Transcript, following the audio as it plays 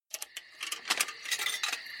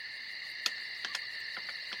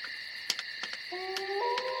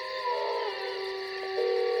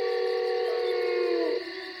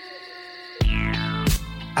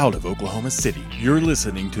out of Oklahoma City. You're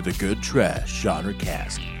listening to the Good Trash Genre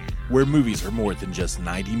Cast, where movies are more than just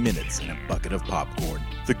 90 minutes and a bucket of popcorn.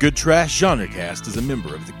 The Good Trash Genre Cast is a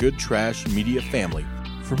member of the Good Trash Media family.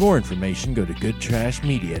 For more information, go to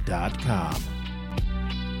goodtrashmedia.com.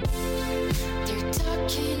 They're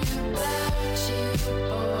talking about you,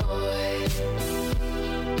 boy,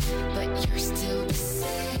 but you're still the same.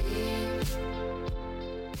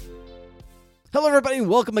 Hello, everybody, and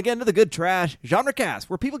welcome again to the Good Trash Genre Cast,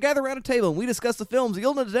 where people gather around a table and we discuss the films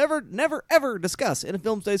you'll never, ever discuss in a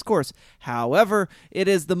Film Studies course. However, it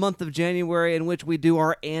is the month of January in which we do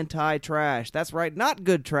our anti-trash. That's right, not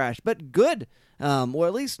good trash, but good. Or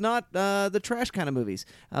at least not the trash kind of movies.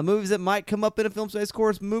 Movies that might come up in a Film Studies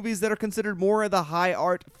course, movies that are considered more of the high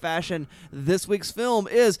art fashion. This week's film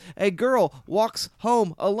is A Girl Walks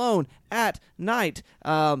Home Alone at Night.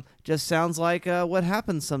 Just sounds like what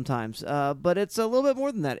happens sometimes. But it's a little bit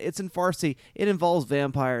more than that. It's in Farsi. It involves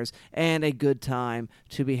vampires and a good time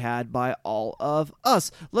to be had by all of us.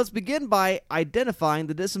 Let's begin by identifying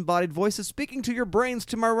the disembodied voices speaking to your brains.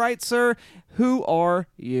 To my right, sir, who are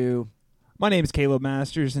you? My name is Caleb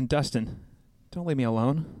Masters, and Dustin, don't leave me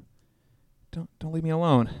alone. Don't leave me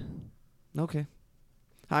alone. Okay.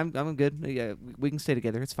 I'm good. Yeah, we can stay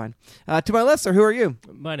together. It's fine. To my left, sir, who are you?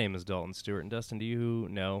 My name is Dalton Stewart, and Dustin, do you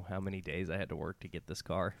know how many days I had to work to get this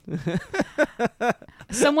car?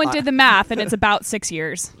 Someone did the math, and it's about 6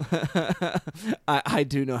 years. I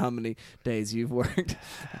do know how many days you've worked.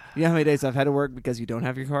 You know how many days I've had to work because you don't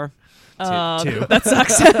have your car? Two. That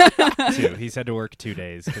sucks. 2. He's had to work 2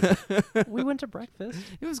 days. 'Cause we went to breakfast.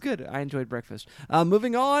 It was good. I enjoyed breakfast.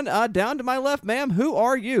 Moving on, down to my left, ma'am, who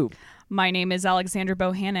are you? My name is Alexandra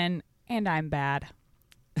Bohannon, and I'm bad.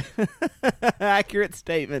 Accurate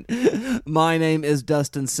statement. My name is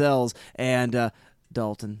Dustin Sells, and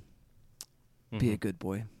Dalton, be a good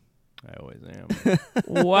boy. I always am.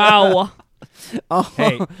 Wow. Oh.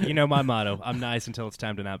 Hey, you know my motto. I'm nice until it's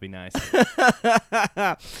time to not be nice.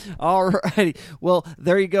 All righty. Well,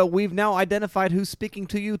 there you go. We've now identified who's speaking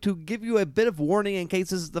to you to give you a bit of warning in case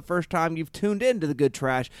this is the first time you've tuned into the Good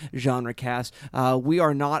Trash Genre Cast. We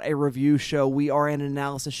are not a review show. We are an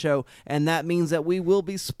analysis show, and that means that we will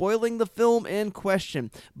be spoiling the film in question.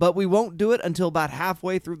 But we won't do it until about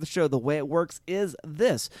halfway through the show. The way it works is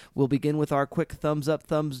this. We'll begin with our quick thumbs up,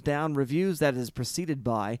 thumbs down reviews that is preceded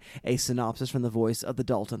by a synopsis from the voice of the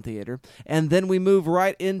Dalton Theater, and then we move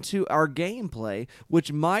right into our gameplay,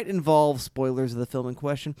 which might involve spoilers of the film in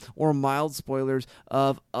question or mild spoilers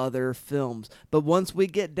of other films. But once we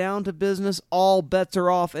get down to business, all bets are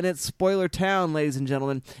off, and it's spoiler town, ladies and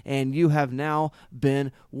gentlemen, and you have now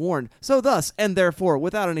been warned. So thus, and therefore,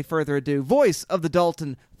 without any further ado, voice of the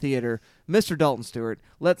Dalton Theater, Mr. Dalton Stewart,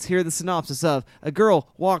 let's hear the synopsis of A Girl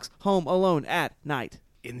Walks Home Alone at Night.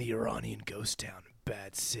 In the Iranian ghost town of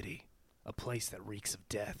Bad City, a place that reeks of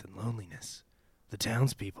death and loneliness, the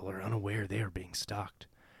townspeople are unaware they are being stalked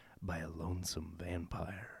by a lonesome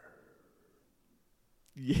vampire.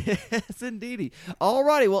 Yes, indeedy.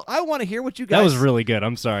 Alrighty, well, I want to hear what you guys... That was really good.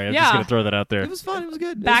 I'm sorry. I'm just Yeah. going to throw that out there. It was fun. It was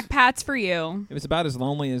good. Back pats for you. It was about as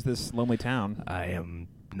lonely as this lonely town. I am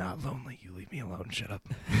not lonely. You leave me alone. Shut up.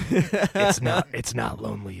 It's not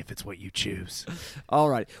lonely if it's what you choose. All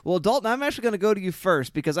right. Well, Dalton, I'm actually going to go to you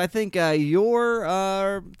first because I think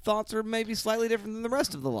your thoughts are maybe slightly different than the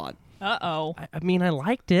rest of the lot. Uh-oh. I mean, I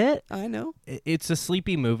liked it. I know. It's a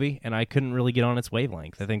sleepy movie, and I couldn't really get on its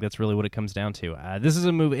wavelength. I think that's really what it comes down to. This is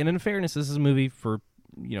a movie, and in fairness, this is a movie for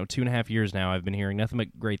 2.5 years now. I've been hearing nothing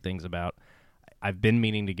but great things about. I've been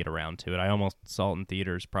meaning to get around to it. I almost saw it in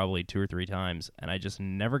theaters probably 2 or 3 times, and I just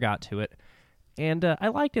never got to it. And I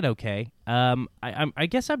liked it okay. I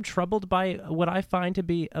guess I'm troubled by what I find to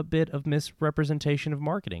be a bit of misrepresentation of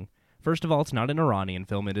marketing. First of all, it's not an Iranian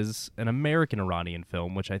film. It is an American Iranian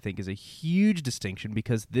film, which I think is a huge distinction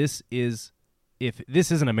because this is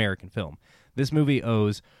an American film. This movie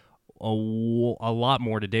owes a lot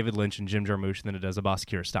more to David Lynch and Jim Jarmusch than it does Abbas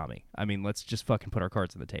Kiarostami. I mean, let's just fucking put our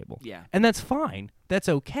cards on the table. Yeah. And that's fine. That's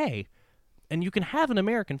okay. And you can have an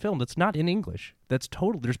American film that's not in English. That's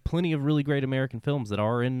total. There's plenty of really great American films that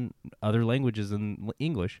are in other languages than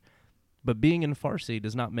English. But being in Farsi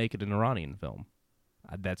does not make it an Iranian film.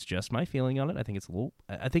 That's just my feeling on it. I think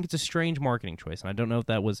it's a strange marketing choice, and I don't know if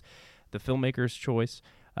that was the filmmaker's choice.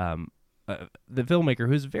 The filmmaker,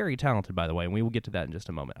 who's very talented, by the way, and we will get to that in just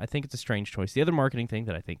a moment. I think it's a strange choice. The other marketing thing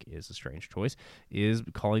that I think is a strange choice is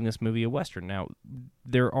calling this movie a Western. Now,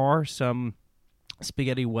 there are some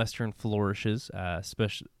spaghetti Western flourishes,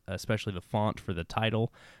 especially the font for the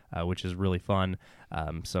title, which is really fun.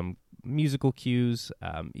 Some musical cues,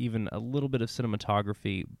 even a little bit of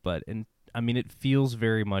cinematography, but it feels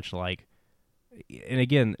very much like and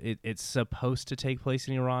again, it's supposed to take place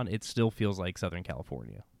in Iran. It still feels like Southern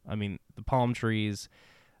California. I mean, the palm trees.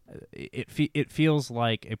 It feels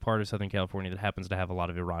like a part of Southern California that happens to have a lot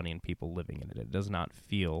of Iranian people living in it. It does not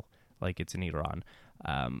feel like it's in Iran.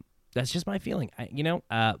 That's just my feeling.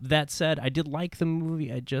 That said, I did like the movie.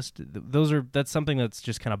 That's something that's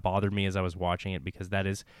just kind of bothered me as I was watching it, because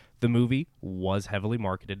the movie was heavily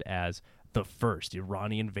marketed as the first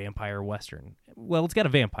Iranian vampire Western. Well, it's got a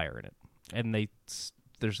vampire in it, and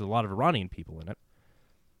there's a lot of Iranian people in it.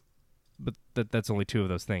 But that's only two of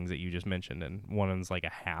those things that you just mentioned, and one of them's like a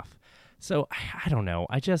half. So I don't know.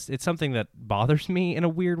 It's something that bothers me in a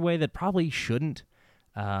weird way that probably shouldn't.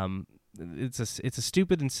 It's a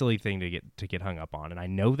stupid and silly thing to get hung up on, and I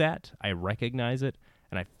know that. I recognize it,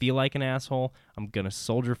 and I feel like an asshole. I'm gonna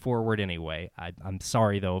soldier forward anyway. I'm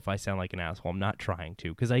sorry though if I sound like an asshole. I'm not trying to,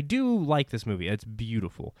 because I do like this movie. It's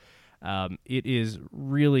beautiful. It is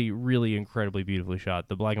really, really incredibly beautifully shot.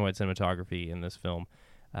 The black and white cinematography in this film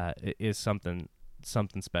is something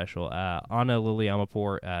special. Anna Lily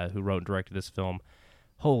Amapour, who wrote and directed this film,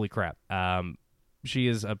 holy crap. She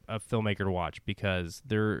is a filmmaker to watch, because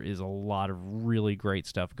there is a lot of really great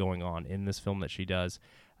stuff going on in this film that she does.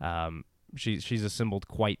 She's assembled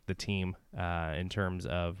quite the team in terms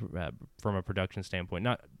of from a production standpoint.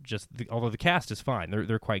 Not just although the cast is fine,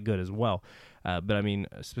 they're quite good as well. But I mean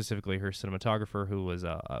specifically her cinematographer, who was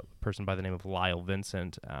a person by the name of Lyle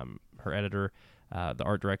Vincent, her editor, the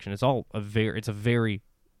art direction. It's a very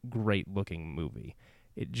great looking movie.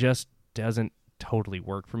 It just doesn't totally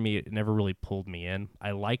work for me. It never really pulled me in.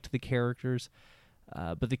 I liked the characters,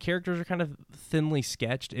 but the characters are kind of thinly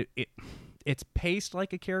sketched. It's paced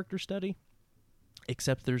like a character study,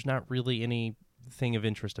 except there's not really anything of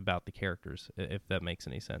interest about the characters, if that makes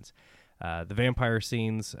any sense. The vampire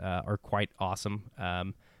scenes are quite awesome.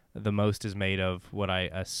 The most is made of what I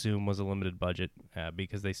assume was a limited budget,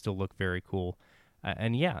 because they still look very cool.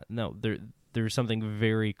 There's something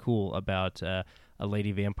very cool about a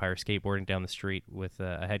lady vampire skateboarding down the street with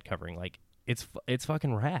a head covering. Like, it's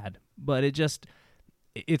fucking rad. But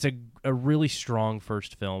it's a really strong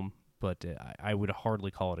first film, but I would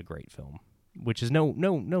hardly call it a great film, which is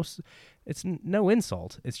it's no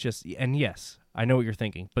insult. It's just, and yes, I know what you're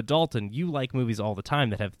thinking, but Dalton, you like movies all the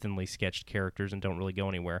time that have thinly sketched characters and don't really go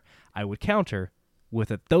anywhere. I would counter with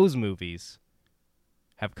that those movies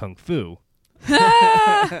have kung fu,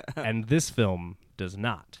 and this film does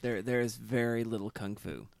not. There is very little kung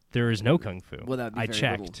fu. There is no kung fu. Well, that'd be I very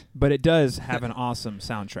checked. little. But it does have an awesome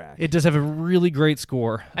soundtrack. It does have a really great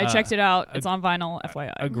score. I checked it out. It's on vinyl,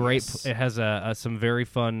 FYI. A great. Yes. It has some very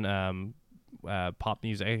fun pop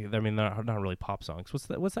music. I mean, they're not really pop songs. What's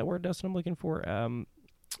that word, Dustin? I'm looking for.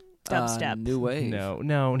 Dubstep. New wave.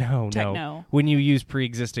 No. Techno. When you use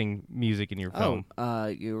pre-existing music in your film,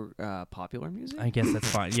 your popular music. I guess that's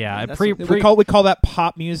fine. Yeah, That's pre, something- we call that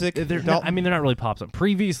pop music. they're not, I mean, they're not really pop songs.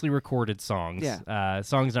 Previously recorded songs. Yeah.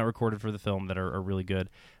 Songs not recorded for the film that are really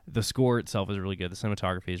good. The score itself is really good. The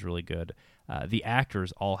cinematography is really good. The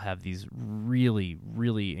actors all have these really,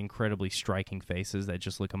 really incredibly striking faces that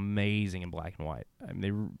just look amazing in black and white. I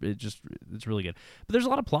mean, it's really good. But there's a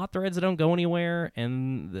lot of plot threads that don't go anywhere,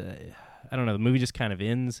 and I don't know, the movie just kind of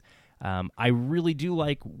ends. I really do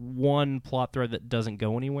like one plot thread that doesn't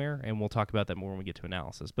go anywhere, and we'll talk about that more when we get to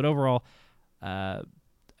analysis. But overall,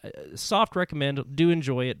 soft recommend. Do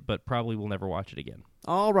enjoy it, but probably will never watch it again.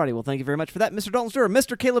 Alrighty, well, thank you very much for that, Mr. Dalton Stewart.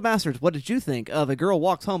 Mr. Caleb Masters, what did you think of A Girl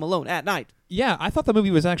Walks Home Alone at Night? Yeah, I thought the movie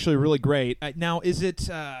was actually really great. Now, is it,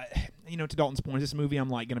 to Dalton's point, is this movie I'm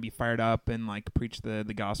like going to be fired up and like preach the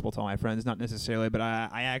gospel to all my friends? Not necessarily, but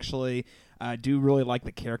I actually do really like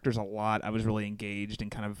the characters a lot. I was really engaged and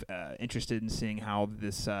kind of interested in seeing how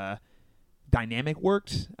this dynamic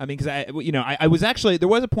worked. I mean, because I was actually, there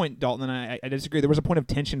was a point, Dalton, and I disagree. There was a point of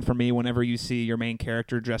tension for me whenever you see your main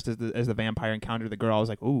character dressed as the vampire encounter the girl. I was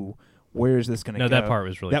like, ooh, where is this going to go? No, that part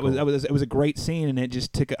was really cool. It was a great scene, and it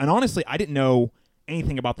just took. And honestly, I didn't know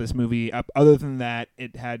anything about this movie other than that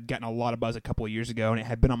it had gotten a lot of buzz a couple of years ago, and it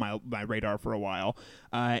had been on my radar for a while.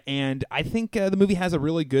 And I think the movie has a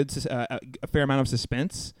really good, a fair amount of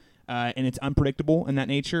suspense. And it's unpredictable in that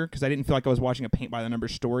nature, because I didn't feel like I was watching a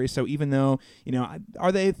paint-by-the-numbers story. So even though,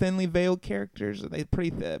 are they thinly veiled characters? Are they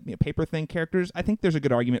pretty paper-thin characters? I think there's a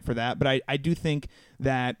good argument for that. But I do think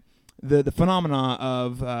that the phenomena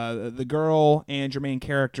of the girl and your main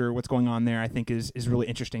character, what's going on there, I think is really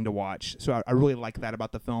interesting to watch. So I really like that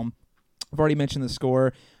about the film. I've already mentioned the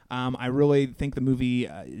score. I really think the movie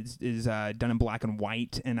is done in black and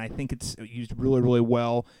white, and I think it's used really, really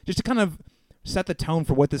well just to kind of set the tone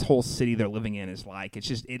for what this whole city they're living in is like.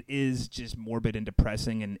 It is just morbid and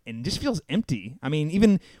depressing, and just feels empty. I mean,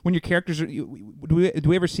 even when your characters are, do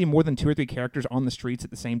we ever see more than 2 or 3 characters on the streets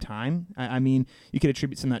at the same time? I mean, you could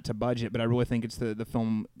attribute some of that to budget, but I really think it's the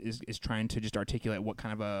film is trying to just articulate what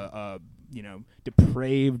kind of a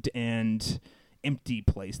depraved and empty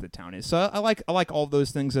place the town is. So I like all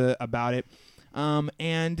those things about it.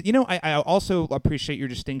 And I also appreciate your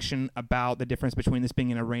distinction about the difference between this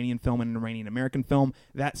being an Iranian film and an Iranian American film.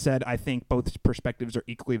 That said, I think both perspectives are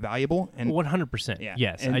equally valuable. And 100%. Yeah.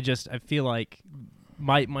 Yes, And- I feel like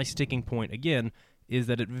my sticking point again is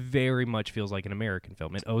that it very much feels like an American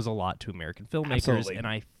film. It owes a lot to American filmmakers, Absolutely. and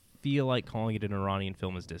I feel like calling it an Iranian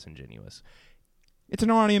film is disingenuous. It's an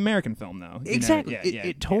Iranian American film, though. Exactly. Yeah,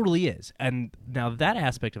 It totally is. And now that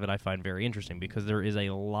aspect of it I find very interesting because there is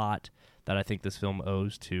a lot that I think this film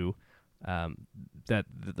owes to that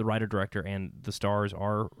the writer-director and the stars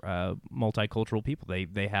are multicultural people.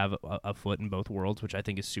 They have a foot in both worlds, which I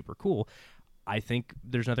think is super cool. I think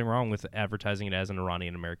there's nothing wrong with advertising it as an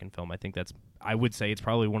Iranian-American film. I would say it's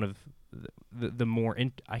probably one of the more...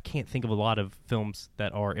 I can't think of a lot of films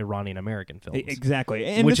that are Iranian-American films. Exactly.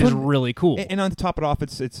 And which this is one- really cool. And on to top it off,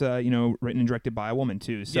 it's written and directed by a woman,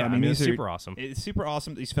 too. So, Yeah, I mean, these it's are super awesome. It's super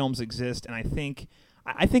awesome that these films exist, and I think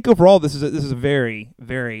overall this is a very,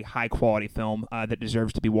 very high quality film that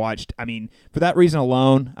deserves to be watched. I mean, for that reason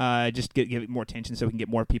alone, just give it more attention so we can get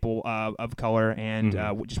more people of color and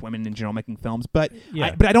just women in general making films. But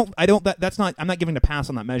Yeah. I'm not giving a pass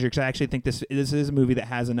on that measure because I actually think this is a movie that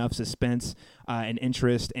has enough suspense and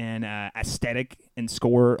interest and aesthetic and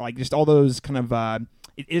score, like just all those kind of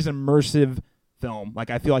it is immersive film. Like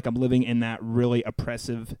I feel like I'm living in that really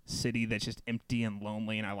oppressive city that's just empty and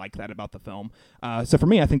lonely, and I like that about the film. So for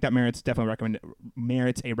me, I think that merits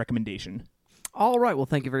a recommendation. All right. Well,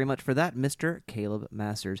 thank you very much for that, Mr. Caleb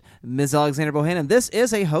Masters. Ms. Alexander Bohannon, this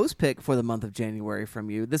is a host pick for the month of January from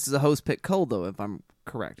you. This is a host pick cold, though, if I'm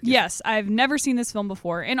correct. Yes, I've never seen this film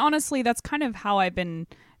before. And honestly, that's kind of how I've been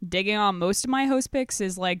digging on most of my host picks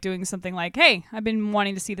is like doing something like, hey, I've been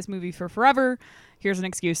wanting to see this movie for forever. Here's an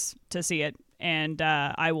excuse to see it, and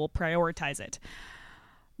I will prioritize it.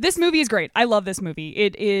 This movie is great. I love this movie.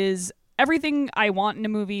 It is everything I want in a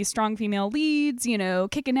movie. Strong female leads,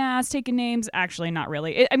 kicking ass, taking names. Actually, not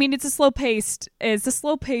really. It's a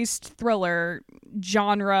slow-paced thriller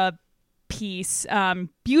genre piece,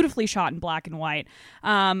 beautifully shot in black and white.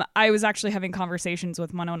 I was actually having conversations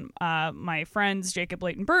with one of my friends, Jacob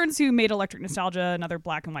Leighton Burns, who made Electric Nostalgia, another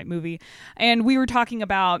black and white movie, and we were talking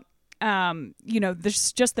about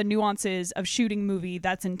there's just the nuances of shooting movie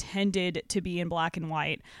that's intended to be in black and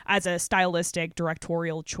white as a stylistic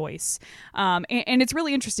directorial choice. And it's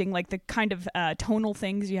really interesting, like the kind of tonal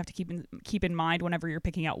things you have to keep in mind whenever you're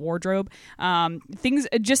picking out wardrobe. Things,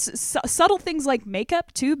 just subtle things like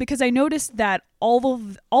makeup too, because I noticed that all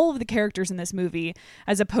of the characters in this movie,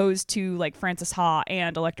 as opposed to like Frances Ha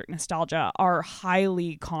and Electric Nostalgia, are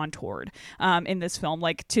highly contoured in this film,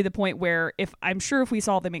 like to the point where if we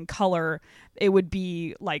saw them in color, it would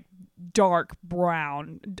be like dark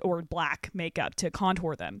brown or black makeup to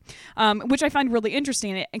contour them, which I find really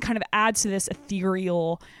interesting. It kind of adds to this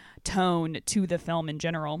ethereal tone to the film in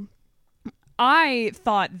general. I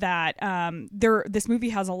thought that this movie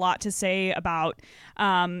has a lot to say about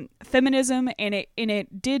feminism, and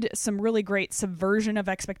it did some really great subversion of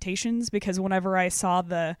expectations, because whenever I saw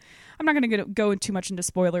I'm not going to go too much into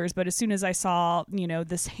spoilers, but as soon as I saw,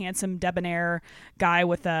 this handsome debonair guy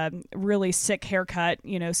with a really sick haircut,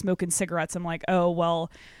 smoking cigarettes, I'm like, oh,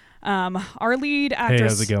 well, our lead actress. Hey,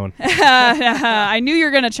 how's it going? I knew you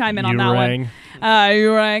were going to chime in on that rang. one.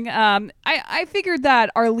 You rang. I figured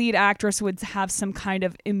that our lead actress would have some kind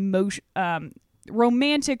of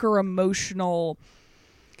romantic or emotional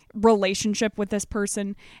relationship with this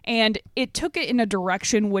person, and it took it in a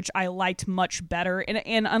direction which I liked much better.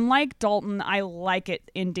 And unlike Dalton, I like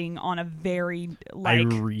it ending on a very I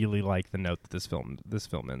really like the note that this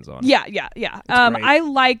film ends on. Yeah. great. I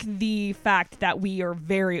like the fact that we are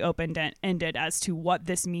very open-ended as to what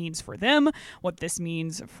this means for them, what this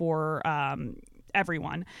means for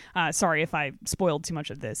everyone. Sorry if I spoiled too much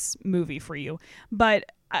of this movie for you, but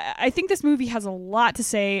I think this movie has a lot to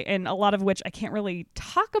say, and a lot of which I can't really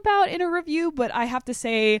talk about in a review, but I have to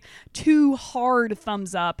say 2 hard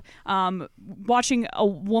thumbs up. Watching a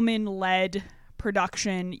woman-led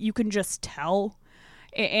production, you can just tell,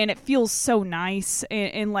 and it feels so nice.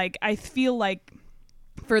 And like, I feel like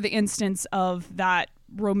for the instance of that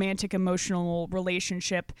romantic emotional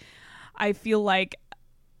relationship, I feel like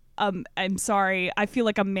I'm sorry. I feel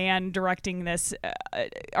like a man directing this.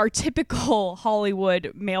 Our typical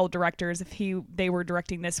Hollywood male directors, if they were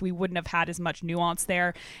directing this, we wouldn't have had as much nuance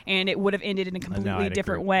there, and it would have ended in a completely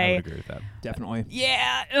different way. I would agree with that. Definitely.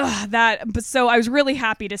 Yeah, But so I was really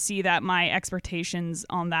happy to see that my expectations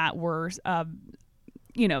on that were,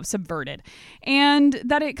 subverted, and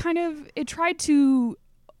that it tried to.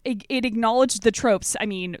 It acknowledged the tropes. I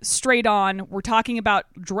mean, straight on, we're talking about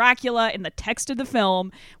Dracula in the text of the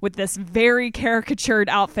film with this very caricatured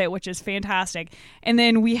outfit, which is fantastic. And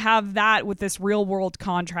then we have that with this real world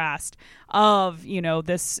contrast of,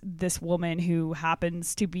 this woman who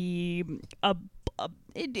happens to be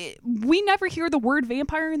we never hear the word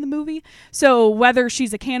vampire in the movie. So whether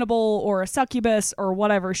she's a cannibal or a succubus or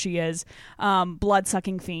whatever she is,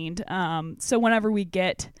 blood-sucking fiend. So whenever we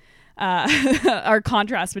get our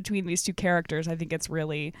contrast between these two characters, I think it's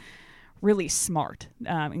really, really smart,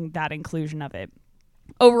 in that inclusion of it.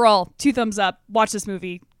 Overall, 2 thumbs up. Watch this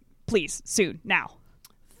movie, please, soon, now.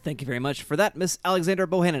 Thank you very much for that, Miss Alexandra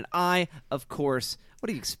Bohannon. I, of course, what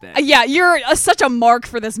do you expect? Yeah, you're such a mark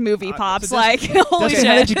for this movie, Pops. so Holy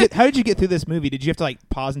Dustin, shit. how did you get through this movie? Did you have to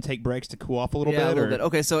pause and take breaks to cool off a little bit? A little or? bit.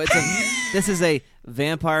 Okay, so this is a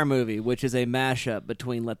vampire movie, which is a mashup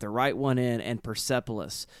between Let the Right One In and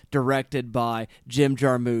Persepolis, directed by Jim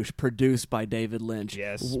Jarmusch, produced by David Lynch.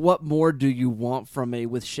 Yes. What more do you want from me,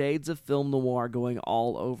 with shades of film noir going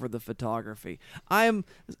all over the photography? I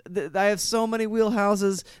have so many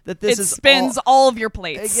wheelhouses that this It is spins all of your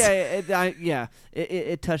plates.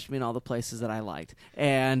 It touched me in all the places that I liked,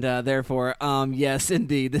 and therefore, yes,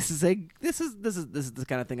 indeed, this is the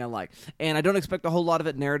kind of thing I like, and I don't expect a whole lot of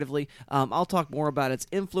it narratively. I'll talk more about its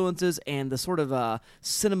influences and the sort of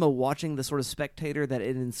cinema watching, the sort of spectator that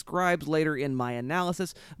it inscribes later in my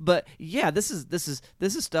analysis. But yeah, this is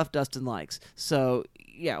stuff Dustin likes. So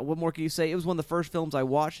yeah, what more can you say? It was one of the first films I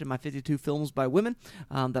watched in my 52 films by women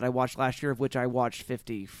that I watched last year, of which I watched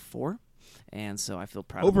 54. And so I feel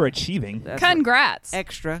proud. Overachieving. That's Congrats.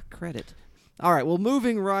 extra credit. All right, well,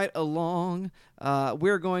 moving right along,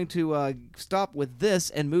 we're going to stop with this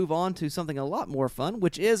and move on to something a lot more fun,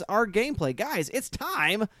 which is our gameplay. Guys, it's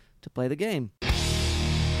time to play the game.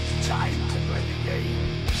 Time to play the game.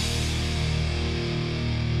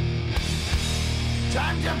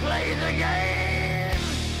 Time to play the game.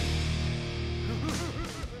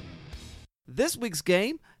 This week's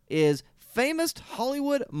game is famous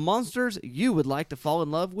Hollywood monsters you would like to fall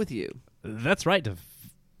in love with you. That's right.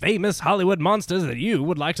 Famous Hollywood monsters that you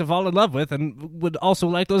would like to fall in love with and would also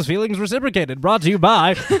like those feelings reciprocated. Brought to you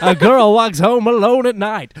by A Girl Walks Home Alone at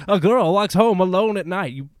Night. A Girl Walks Home Alone at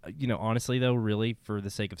Night. You know, honestly, though, really, for the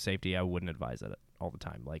sake of safety, I wouldn't advise it all the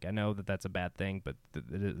time. Like, I know that that's a bad thing, but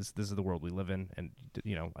this is the world we live in, and,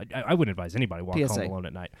 I wouldn't advise anybody walk PSA. home alone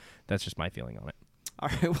at night. That's just my feeling on it. All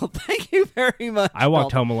right, well, thank you very much. I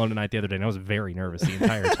walked home alone at night the other day, and I was very nervous the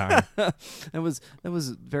entire time. That was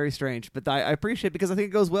very strange, but I appreciate it because I think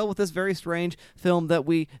it goes well with this very strange film that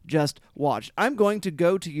we just watched. I'm going to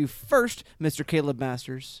go to you first, Mr. Caleb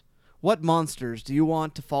Masters. What monsters do you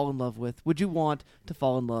want to fall in love with? Would you want to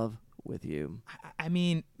fall in love with you? I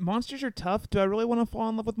mean, monsters are tough. Do I really want to fall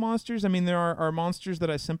in love with monsters? I mean, there are monsters that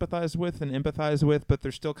I sympathize with and empathize with, but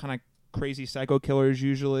they're still kind of crazy psycho killers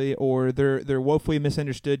usually, or they're woefully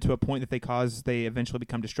misunderstood to a point that they eventually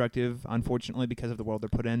become destructive, unfortunately, because of the world they're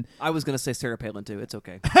put in. I was going to say Sarah Palin, too. It's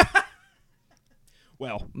okay.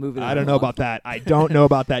 Well, Moving I on don't know along. about that. I don't know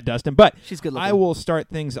about that, Dustin. But She's good looking. I will start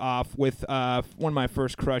things off with one of my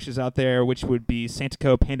first crushes out there, which would be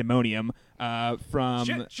Santico Pandemonium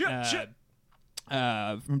from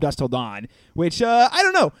Dusk Till Dawn, which, I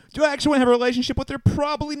don't know. Do I actually want to have a relationship with her?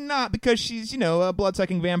 Probably not, because she's, a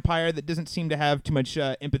blood-sucking vampire that doesn't seem to have too much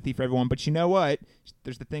empathy for everyone. But you know what?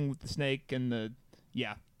 There's the thing with the snake and the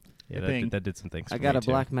thing. That did some things I for got me, a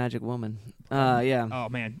too. black magic woman. Yeah. Oh,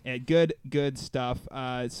 man. Good stuff.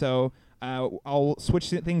 So I'll switch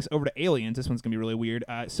things over to aliens. This one's going to be really weird.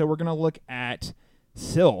 So we're going to look at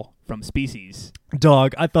Syl from Species.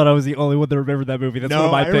 Dog, I thought I was the only one that remembered that movie. That's No, one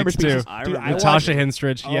of my I remember picks, too. Species. Dude, I Natasha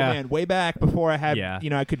Henstridge, Oh, yeah. man. Way back before I had, Yeah.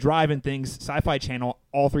 I could drive and things, Sci-Fi Channel,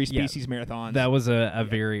 all 3 Species marathons. That was a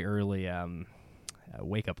very early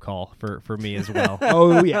wake-up call for me as well.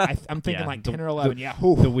 Oh, yeah. I'm thinking Yeah, like the- 10 or 11. Yeah.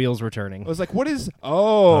 The wheels were turning. I was like, what is...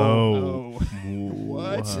 Oh.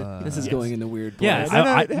 What? This is going into weird Yeah,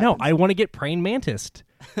 places. I want to get praying mantised.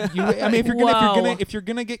 I mean, Wow. if you're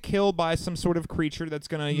gonna get killed by some sort of creature that's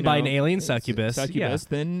gonna, By an alien succubus,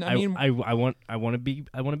 then I mean, I want to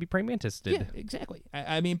be praying mantised. yeah, exactly.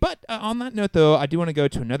 I mean, but on that note, though, I do want to go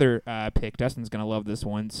to another pick. Dustin's gonna love this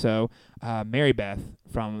one. So, Mary Beth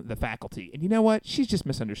from The Faculty, and you know what? She's just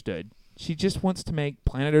misunderstood. She just wants to make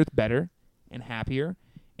planet Earth better and happier.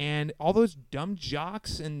 And all those dumb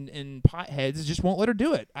jocks and potheads just won't let her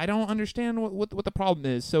do it. I don't understand what the problem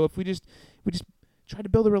is. So if we just try to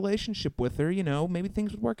build a relationship with her, maybe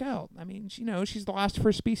things would work out. I mean, she's the last of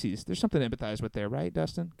her species. There's something to empathize with there, right,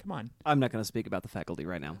 Dustin? Come on. I'm not going to speak about the faculty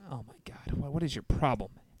right now. Oh my God, what is your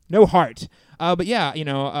problem? No heart. But yeah,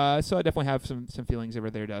 so I definitely have some feelings over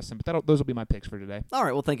there, Dustin. But those will be my picks for today. All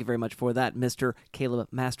right, well, thank you very much for that, Mr. Caleb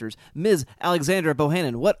Masters. Ms. Alexandra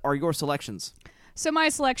Bohannon, what are your selections? So my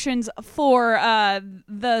selections for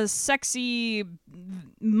the sexy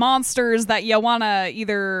monsters that you want to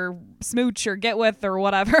either smooch or get with or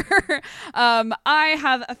whatever, I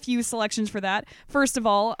have a few selections for that. First of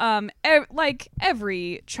all, like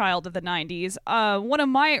every child of the 90s, one of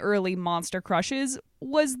my early monster crushes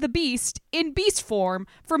was the Beast in beast form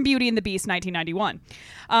from Beauty and the Beast 1991.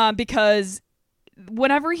 Because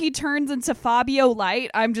whenever he turns into Fabio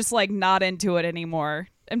Light, I'm just like not into it anymore.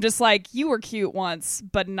 I'm just like, you were cute once,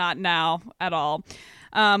 but not now at all.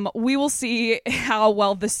 We will see how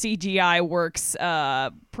well the CGI works.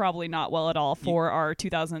 Probably not well at all for our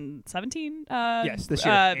 2017. Yes, this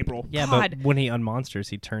year, April. Yeah, God. but when he unmonsters,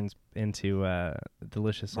 he turns into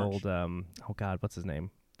delicious old. Oh God, what's his name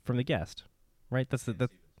from The Guest? Right, that's the.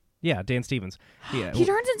 Yeah, Dan Stevens. Yeah, He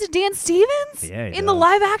turns into Dan Stevens? Yeah, he in the does.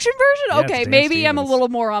 live action version? Yeah, Okay, it's Dan maybe I'm a Stevens. little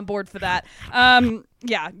more on board for that.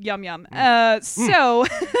 Yeah, yum. So,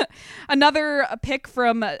 another pick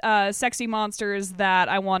from Sexy Monsters that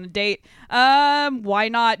I want to date. Why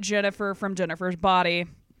not Jennifer from Jennifer's Body?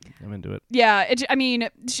 I'm into it. Yeah,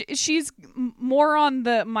 she's more on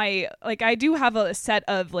I do have a set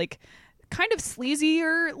of kind of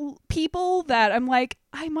sleazier people that I'm like,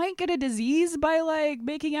 I might get a disease by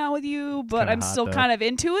making out with you, but kinda I'm hot, still though. kind of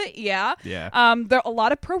into it. Yeah. Yeah. There a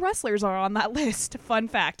lot of pro wrestlers are on that list. Fun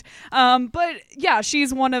fact. But yeah,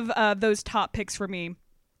 she's one of those top picks for me.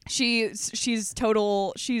 She's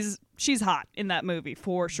hot in that movie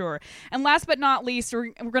for sure. And last but not least,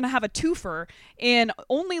 we're going to have a twofer in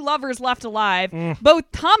Only Lovers Left Alive. Both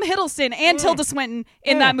Tom Hiddleston and Tilda Swinton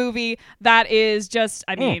in that movie. That is just,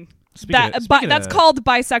 I mean, that's called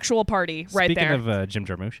bisexual party right there. Speaking of Jim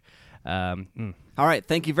Jarmusch, All right,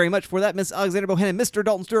 thank you very much for that, Miss Alexandra Bohannon. Mr.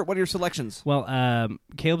 Dalton Stewart, what are your selections? well,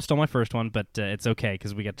 Caleb stole my first one, but it's okay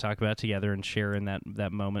because we got to talk about it together and share in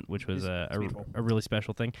that moment, which was a really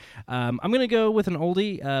special thing. I'm gonna go with an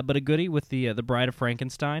oldie, but a goodie with the Bride of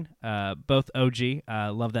Frankenstein. Both OG.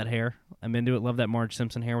 Love that hair. I'm into it. Love that Marge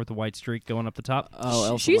Simpson hair with the white streak going up the top. Oh,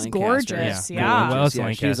 Elsa She's Lancaster. gorgeous. Yeah. Yeah. Well, Elsa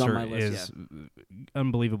Yeah, she's on Lancaster my list, is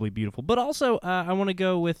unbelievably beautiful. But also, I want to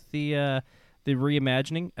go with the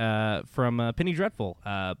reimagining from Penny Dreadful.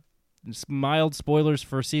 Mild spoilers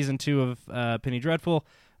for season 2 of Penny Dreadful.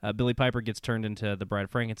 Billie Piper gets turned into the Bride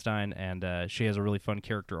of Frankenstein, and she has a really fun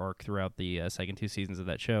character arc throughout the second 2 seasons of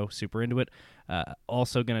that show. Super into it.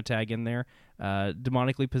 Also going to tag in there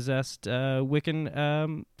demonically possessed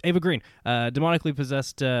Wiccan Ava Green. Demonically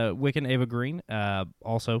possessed Wiccan Ava Green,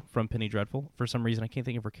 also from Penny Dreadful. For some reason, I can't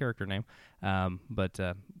think of her character name, but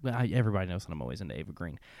everybody knows that I'm always into Ava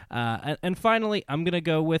Green. And finally, I'm going to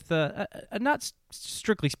go with not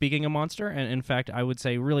strictly speaking a monster, and in fact, I would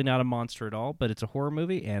say really not a monster at all, but it's a horror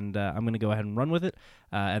movie, and I'm going to go ahead and run with it,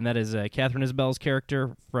 and that is Catherine Isabel's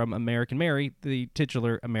character from American Mary, the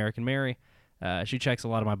titular American Mary. She checks a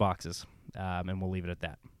lot of my boxes, and we'll leave it at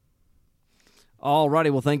that. Alrighty,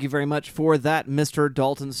 well, thank you very much for that, Mr.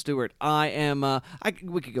 Dalton Stewart. I am,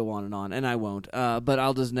 we could go on, and I won't, but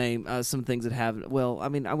I'll just name some things that have, well, I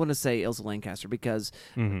mean, I want to say Elsa Lancaster, because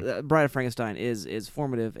Bride of Frankenstein is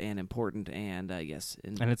formative and important, and yes.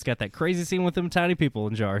 And it's got that crazy scene with them tiny people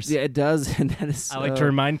in jars. Yeah, it does, and that is I like to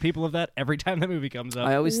remind people of that every time the movie comes up.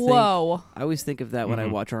 I always Whoa. think of that when I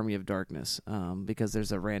watch Army of Darkness, because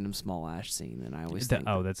there's a random small ash scene, and I always think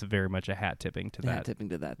that's very much a hat tipping to that. hat tipping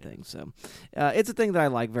to that thing. So it's a thing that I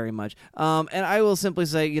like very much. And I will simply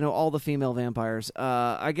say, all the female vampires.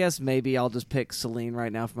 I guess maybe I'll just pick Celine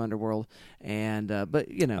right now from Underworld, and but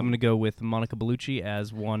I'm going to go with Monica Bellucci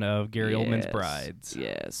as one of Gary Oldman's brides.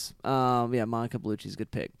 Yes. Yeah, Monica Bellucci's a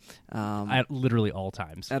good pick. At literally all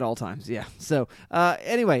times. At all times, yeah. So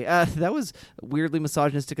anyway, that was weirdly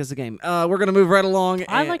misogynistic as a game. We're going to move right along.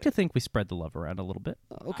 I like to think we spread the love around a little bit.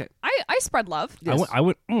 Okay. I spread love. Yes. I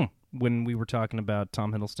went when we were talking about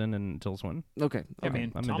Tom Hiddleston and Tilda Swinton. Okay. I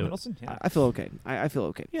mean, I'm Tom into it. Hiddleston. Yeah. I feel okay. I feel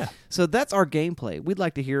okay. Yeah. So that's our gameplay. We'd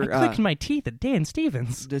like to hear. I clicked my teeth at Dan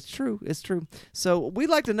Stevens. It's true. It's true. So we'd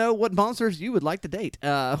like to know what monsters you would like to date.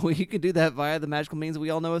 You can do that via the magical means we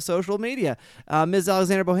all know as social media. Ms.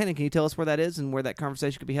 Alexandra Bohannon, can you tell us where that is and where that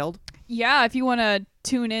conversation could be held? Yeah, if you want to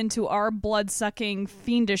tune into our blood-sucking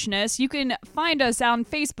fiendishness, you can find us on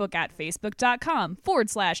Facebook at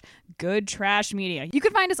facebook.com/Good Trash Media. You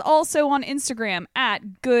can find us also on Instagram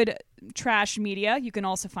at Good Trash Media. You can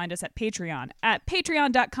also find us at Patreon at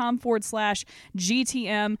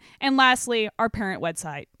patreon.com/GTM. And lastly, our parent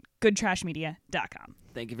website, goodtrashmedia.com.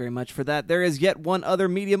 Thank you very much for that. There is yet one other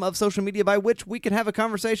medium of social media by which we can have a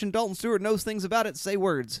conversation. Dalton Stewart knows things about it. Say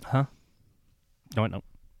words. Huh? No, I don't.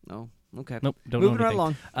 No. Okay. Nope. Don't Moving know right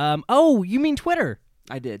anything. along. Oh, you mean Twitter?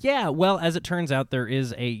 I did. Yeah, well, as it turns out, there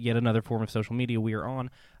is yet another form of social media we are on.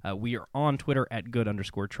 We are on Twitter at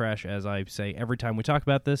good_trash, as I say every time we talk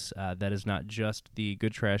about this. That is not just the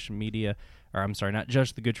Good Trash Media, or I'm sorry, not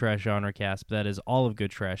just the Good Trash Genre Cast, but that is all of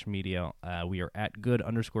Good Trash Media. We are at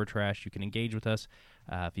good_trash. You can engage with us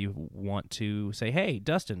if you want to say, hey,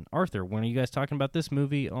 Dustin, Arthur, when are you guys talking about this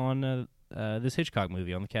movie on this Hitchcock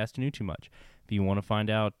movie on the Cast Who Knew Too Much? If you want to find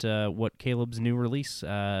out what Caleb's new release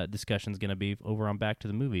discussion is going to be over on Back to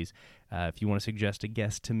the Movies, if you want to suggest a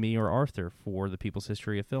guest to me or Arthur for the People's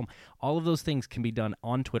History of Film, all of those things can be done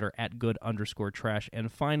on Twitter at good_trash. And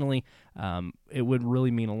finally, it would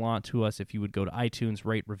really mean a lot to us if you would go to iTunes,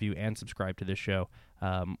 rate, review, and subscribe to this show,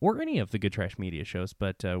 or any of the Good Trash Media shows.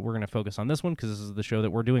 But we're going to focus on this one because this is the show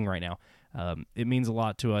that we're doing right now. It means a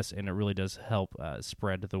lot to us, and it really does help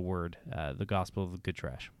spread the word, the gospel of the Good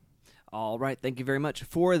Trash. All right. Thank you very much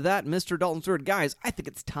for that, Mr. Dalton Stewart. Guys, I think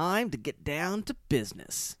it's time to get down to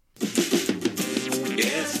business. It's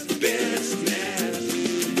business.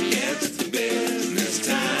 It's business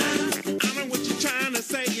time. I know what you're trying to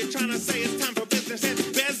say. You're trying to say it's time for business. It's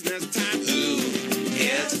business time. Ooh,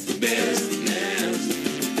 it's business.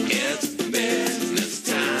 It's business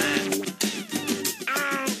time.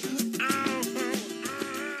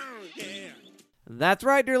 Yeah. That's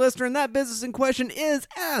right, dear listener, and that business in question is,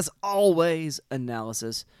 as always,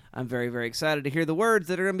 analysis. I'm very, very excited to hear the words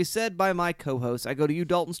that are going to be said by my co-hosts. I go to you,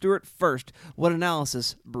 Dalton Stewart, first. What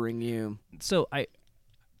analysis bring you? So I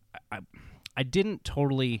didn't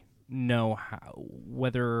totally know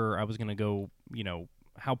whether I was going to go,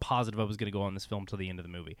 how positive I was going to go on this film till the end of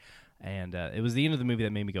the movie. And it was the end of the movie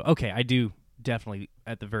that made me go, okay, I do definitely,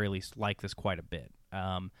 at the very least, like this quite a bit.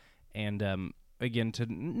 Again, to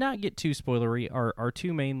not get too spoilery, our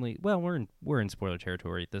two main lead, well, we're in spoiler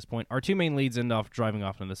territory at this point. Our two main leads end off driving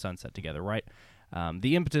off into the sunset together, right?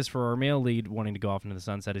 The impetus for our male lead wanting to go off into the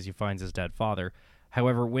sunset is he finds his dead father.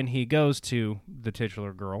 However, when he goes to the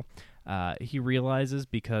titular girl, he realizes,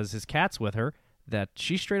 because his cat's with her, that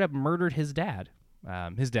she straight up murdered his dad.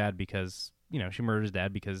 His dad because, she murdered his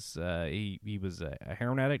dad because he was a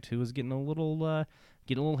heroin addict who was getting a little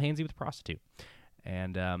handsy with a prostitute.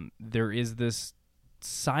 And there is this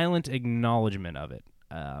silent acknowledgement of it.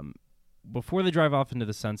 Before they drive off into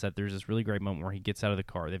the sunset, there's this really great moment where he gets out of the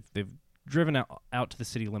car. They've driven out to the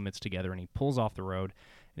city limits together, and he pulls off the road,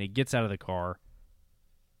 and he gets out of the car,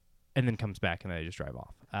 and then comes back, and they just drive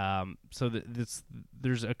off. So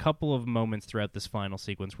there's a couple of moments throughout this final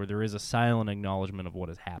sequence where there is a silent acknowledgement of what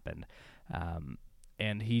has happened.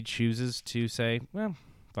 And he chooses to say, well,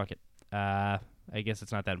 fuck it. I guess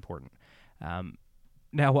it's not that important.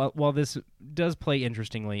 Now, while this does play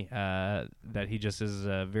interestingly, that he just is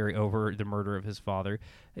very over the murder of his father,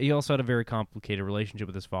 he also had a very complicated relationship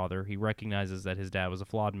with his father. He recognizes that his dad was a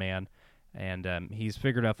flawed man, and he's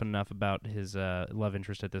figured out enough about his love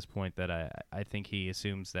interest at this point that I think he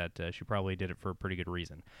assumes that she probably did it for a pretty good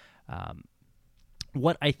reason.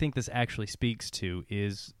 What I think this actually speaks to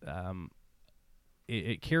is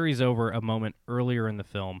it carries over a moment earlier in the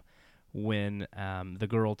film when the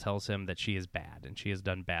girl tells him that she is bad and she has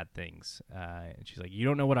done bad things. And she's like, you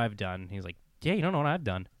don't know what I've done. And he's like, yeah, you don't know what I've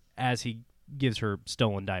done, as he gives her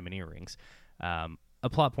stolen diamond earrings. A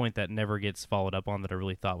plot point that never gets followed up on that I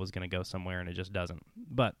really thought was going to go somewhere, and it just doesn't.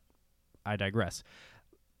 But I digress.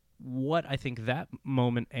 What I think that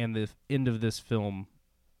moment and the end of this film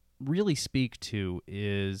really speak to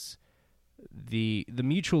is the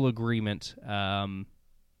mutual agreement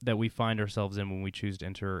that we find ourselves in when we choose to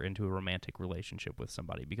enter into a romantic relationship with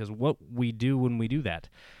somebody. Because what we do when we do that,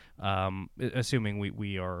 assuming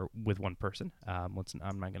we are with one person, I'm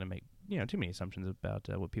not going to make too many assumptions about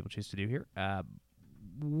what people choose to do here.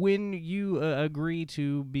 When you agree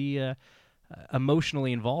to be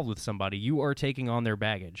emotionally involved with somebody, you are taking on their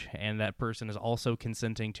baggage, and that person is also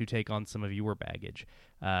consenting to take on some of your baggage.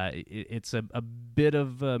 It's a bit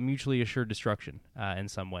of mutually assured destruction in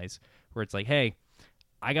some ways, where it's like, hey,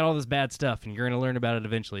 I got all this bad stuff, and you're going to learn about it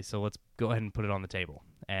eventually, so let's go ahead and put it on the table.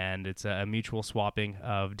 And it's a mutual swapping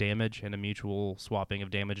of damage and a mutual swapping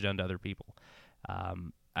of damage done to other people.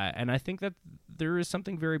 And I think that there is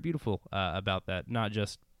something very beautiful about that, not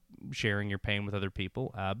just sharing your pain with other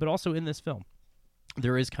people. But also in this film,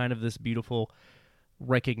 there is kind of this beautiful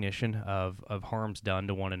recognition of harms done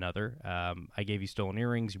to one another. I gave you stolen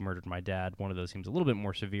earrings, you murdered my dad. One of those seems a little bit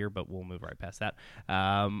more severe, but we'll move right past that.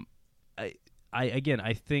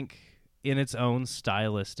 I think in its own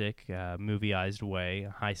stylistic, movie-ized way,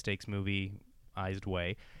 high-stakes movie-ized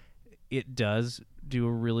way, it does do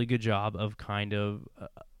a really good job of kind of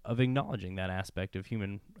acknowledging that aspect of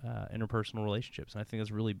human interpersonal relationships, and I think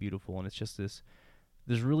that's really beautiful. And it's just this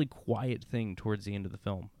really quiet thing towards the end of the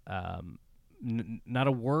film. Not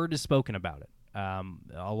a word is spoken about it.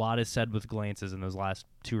 A lot is said with glances in those last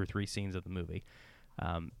 2 or 3 scenes of the movie.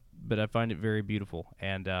 But I find it very beautiful.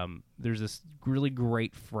 And there's this really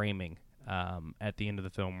great framing at the end of the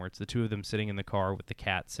film where it's the two of them sitting in the car with the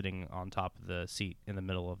cat sitting on top of the seat in the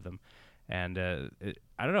middle of them. And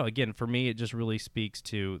I don't know, again, for me, it just really speaks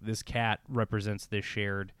to this cat represents this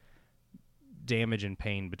shared damage and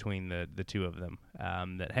pain between the two of them.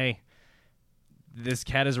 That, hey, this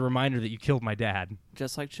cat is a reminder that you killed my dad.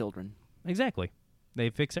 Just like children. Exactly. They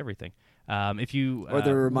fix everything. If you or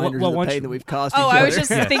they're reminders of the pain that we've caused each Oh, other. I was just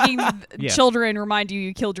thinking Yeah. children remind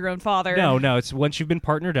you killed your own father. No, it's once you've been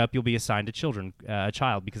partnered up, you'll be assigned a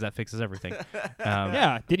child, because that fixes everything.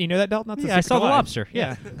 Yeah, didn't you know that, Dalton? That's Yeah, I saw the lobster.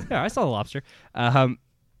 Yeah, I saw the lobster.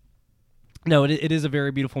 No, it is a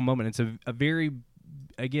very beautiful moment. It's a very,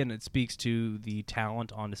 again, it speaks to the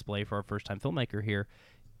talent on display for our first-time filmmaker here,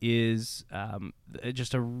 is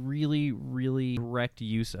just a really, really direct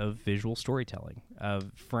use of visual storytelling,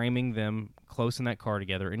 of framing them close in that car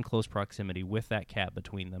together, in close proximity, with that cat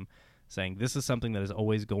between them, saying this is something that is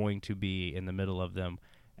always going to be in the middle of them,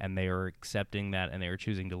 and they are accepting that, and they are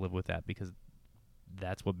choosing to live with that, because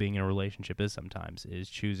that's what being in a relationship is sometimes, is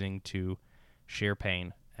choosing to share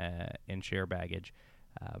pain and share baggage.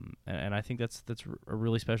 And I think that's a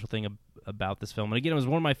really special thing about this film. And again, it was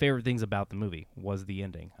one of my favorite things about the movie was the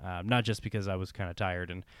ending. Not just because I was kind of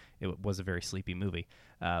tired and it was a very sleepy movie,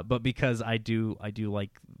 but because I do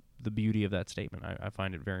like the beauty of that statement. I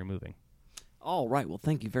find it very moving. All right. Well,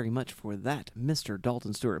 thank you very much for that, Mr.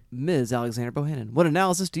 Dalton Stewart. Ms. Alexander Bohannon, what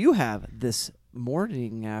analysis do you have this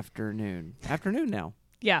afternoon now?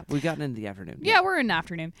 Yeah. We've gotten into the afternoon. Yeah, we're in the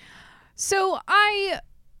afternoon. So I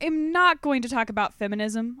am not going to talk about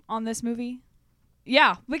feminism on this movie.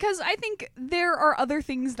 Yeah, because I think there are other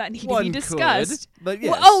things that need to be discussed. But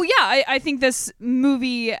yes. I think this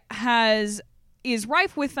movie is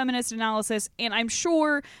rife with feminist analysis, and I'm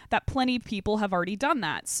sure that plenty of people have already done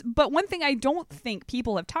that. But one thing I don't think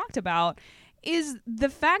people have talked about is the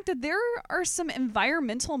fact that there are some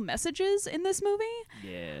environmental messages in this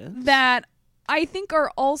movie that I think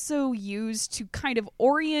are also used to kind of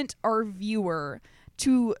orient our viewer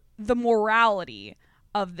to the morality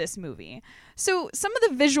of this movie. So some of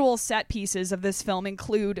the visual set pieces of this film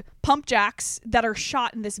include pump jacks that are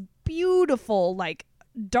shot in this beautiful, like,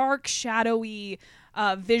 dark, shadowy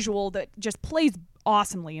visual that just plays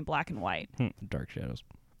awesomely in black and white. Dark shadows.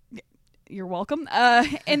 You're welcome.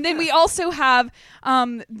 And then we also have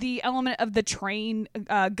the element of the train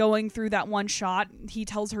going through that one shot. He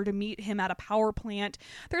tells her to meet him at a power plant.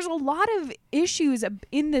 There's a lot of issues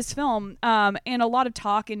in this film and a lot of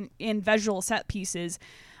talk in visual set pieces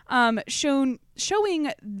showing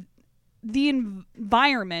the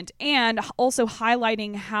environment and also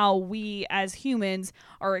highlighting how we as humans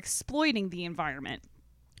are exploiting the environment.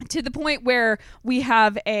 To the point where we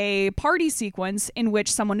have a party sequence in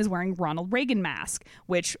which someone is wearing Ronald Reagan mask,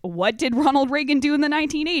 which, what did Ronald Reagan do in the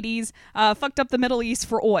 1980s? Fucked up the Middle East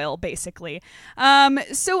for oil, basically.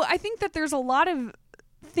 So I think that there's a lot of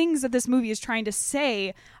things that this movie is trying to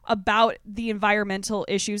say about the environmental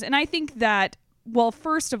issues. And I think that, well,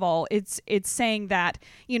 first of all, it's saying that,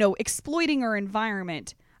 exploiting our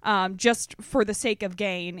environment just for the sake of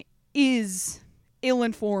gain is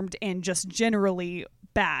ill-informed and just generally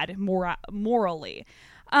bad morally.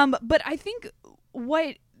 But I think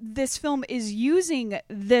what this film is using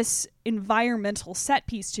this environmental set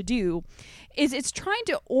piece to do is it's trying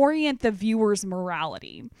to orient the viewer's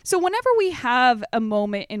morality. So whenever we have a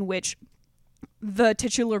moment in which the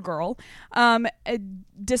titular girl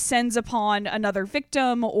descends upon another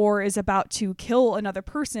victim or is about to kill another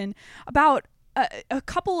person, about a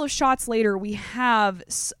couple of shots later, we have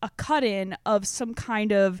a cut-in of some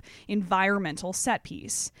kind of environmental set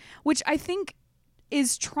piece, which I think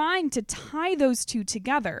is trying to tie those two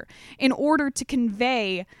together in order to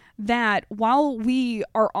convey that while we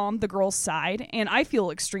are on the girl's side, and I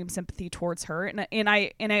feel extreme sympathy towards her, and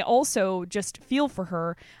I also just feel for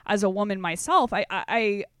her as a woman myself,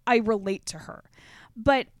 I relate to her.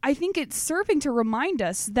 But I think it's serving to remind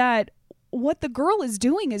us that what the girl is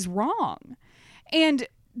doing is wrong. And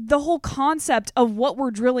the whole concept of what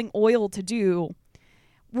we're drilling oil to do.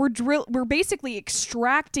 We're basically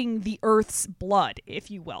extracting the Earth's blood, if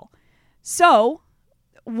you will. So,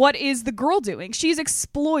 what is the girl doing? She's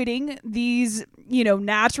exploiting these,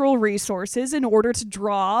 natural resources in order to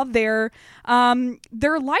draw their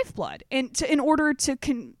lifeblood and in order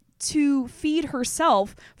to feed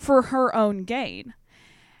herself for her own gain.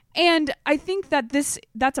 And I think that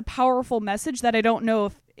that's a powerful message that I don't know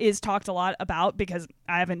if is talked a lot about, because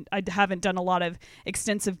I haven't done a lot of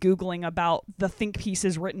extensive Googling about the think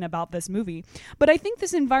pieces written about this movie. But I think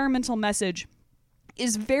this environmental message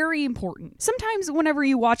is very important. Sometimes whenever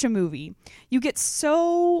you watch a movie, you get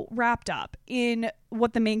so wrapped up in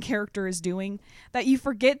what the main character is doing that you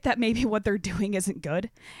forget that maybe what they're doing isn't good.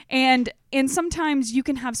 And sometimes you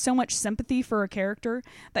can have so much sympathy for a character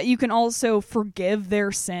that you can also forgive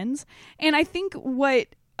their sins. And I think what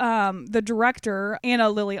the director, Anna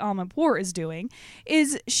Lily Amirpour, is doing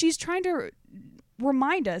is she's trying to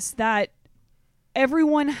remind us that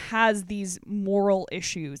everyone has these moral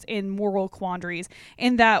issues and moral quandaries,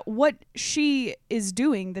 and that what she is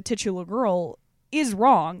doing, the titular girl, is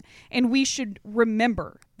wrong, and we should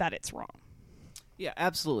remember that it's wrong. Yeah,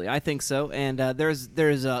 absolutely. I think so. And there's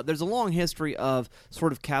a long history of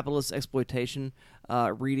sort of capitalist exploitation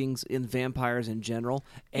readings in vampires in general,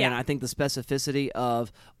 and I think the specificity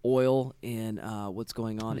of oil in what's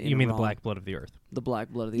going on. You mean the black blood of the earth? The black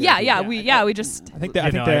blood of the earth. We just. I think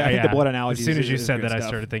the blood analogy. As soon as you said that, stuff. I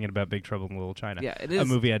started thinking about Big Trouble in Little China. Yeah, it is a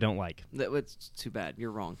movie I don't like. It's too bad.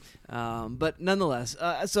 You're wrong. But nonetheless,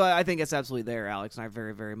 so I think it's absolutely there, Alex, and I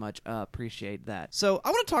very, very much appreciate that. So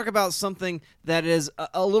I want to talk about something that is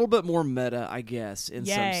a little bit more meta, I guess, in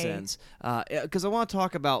some sense, because I want to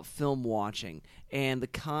talk about film watching and the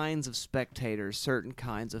kinds of spectators certain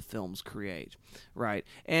kinds of films create, right?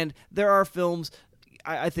 And there are films,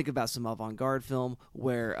 I think about some avant-garde film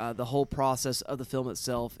where the whole process of the film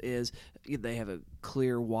itself is they have a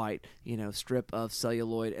clear white, strip of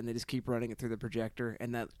celluloid, and they just keep running it through the projector,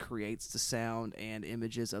 and that creates the sound and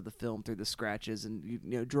images of the film through the scratches, and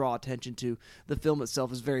you draw attention to the film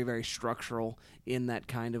itself is very, very structural in that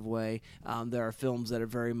kind of way. There are films that are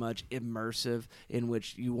very much immersive, in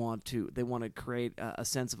which they want to create a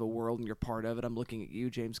sense of a world, and you're part of it. I'm looking at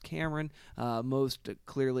you, James Cameron, most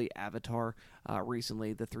clearly Avatar.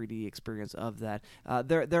 Recently, the 3D experience of that.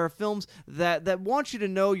 There are films that want you to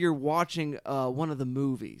know you're watching one of the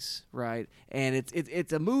movies, right? And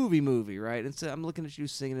it's a movie, right? And so I'm looking at you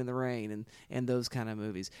singing in the rain and those kind of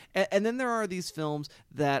movies. And then there are these films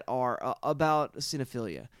that are about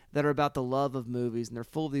cinephilia, that are about the love of movies, and they're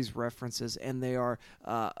full of these references, and they're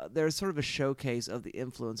sort of a showcase of the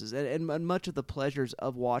influences. And much of the pleasures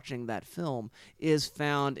of watching that film is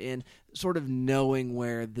found in sort of knowing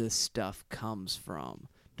where this stuff comes from.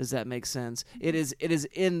 Does that make sense? It's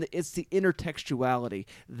the intertextuality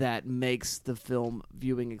that makes the film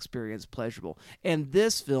viewing experience pleasurable. And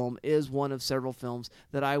this film is one of several films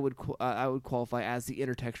that I would qualify as the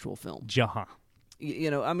intertextual film. Jaha.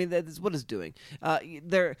 I mean, that's what it's doing.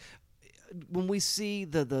 When we see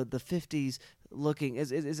the 50s looking, I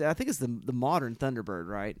think it's the modern Thunderbird,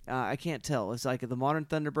 right? I can't tell. It's like the modern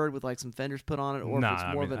Thunderbird with like some fenders put on it, or if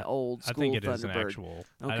it's more of an old school Thunderbird. I think it is an actual.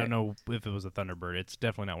 Okay. I don't know if it was a Thunderbird. It's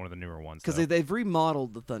definitely not one of the newer ones. Because they've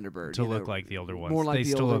remodeled the Thunderbird to look like the older ones. More like they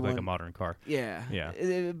the still older look one. like a modern car. Yeah.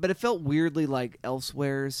 But it felt weirdly like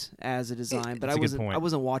Elsewhere's as a design. But I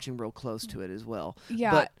wasn't watching real close to it as well.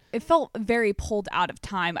 Yeah. But it felt very pulled out of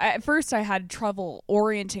time. At first, I had trouble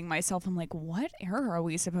orienting myself. I'm like, what era are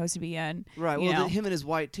we supposed to be in? Right. Well, him and his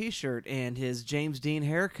white T-shirt and his James Dean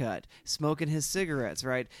haircut, smoking his cigarettes,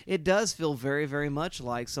 right? It does feel very, very much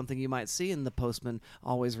like something you might see in The Postman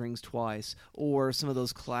Always Rings Twice, or some of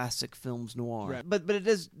those classic films noir. Right. But it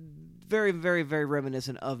is very, very, very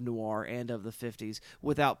reminiscent of noir and of the 50s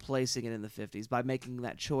without placing it in the 50s by making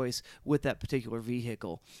that choice with that particular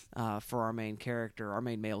vehicle for our main character, our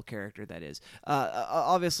main male character, that is.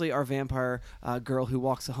 Obviously, our vampire girl who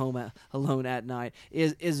walks home alone at night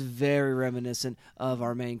is very reminiscent of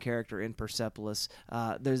our main character in Persepolis.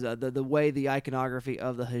 There's the way the iconography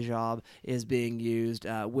of the hijab is being used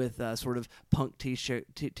with sort of punk t-shirt,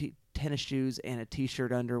 tennis shoes and a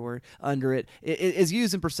t-shirt under it. It is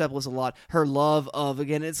used in Persepolis a lot. Her love of,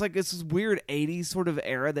 again, it's like this weird 80s sort of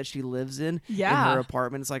era that she lives in her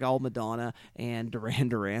apartment. It's like all Madonna and Duran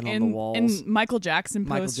Duran on the walls. And Michael Jackson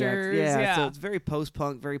posters. Yeah, so it's very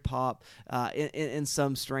post-punk, very pop in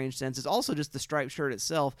some strange sense. It's also just the striped shirt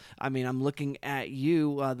itself. I mean, I'm looking at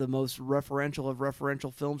you, the most referential of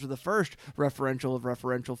referential films, or the first referential of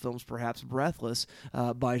referential films, perhaps, Breathless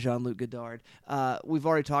by Jean-Luc Godard. We've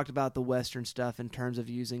already talked about about the Western stuff in terms of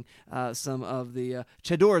using some of the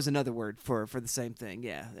chador is another word for the same thing.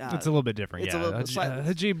 Yeah, It's a little bit different. it's a Yeah, little bit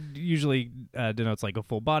slightly- hijab usually denotes like a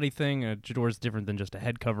full body thing. Chador is different than just a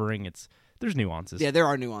head covering. There's nuances. yeah, there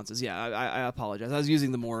are nuances. Yeah, I apologize. I was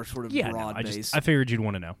using the more sort of no, broad-based I figured you'd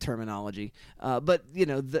want to know. terminology. But you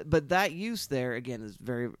know, but that use there again is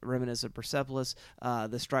very reminiscent of Persepolis.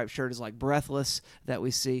 The striped shirt is like Breathless that we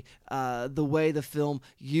see. The way the film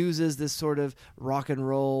uses this sort of rock and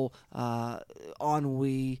roll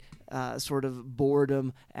ennui. Sort of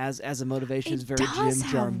boredom as a motivation is very Jim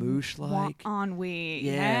Jarmusch like. Ennui.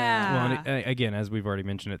 Yeah. Yeah. Well, and again, as we've already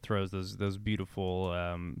mentioned, it throws those beautiful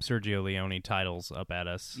Sergio Leone titles up at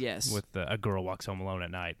us. Yes. With A Girl Walks Home Alone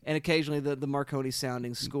at Night. And occasionally the Marconi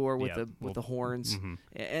sounding score with Yeah, the horns, mhm.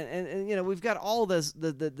 and you know we've got all this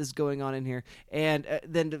this going on in here, and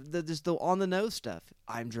then just the on the nose stuff.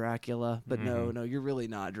 I'm Dracula, but no, you're really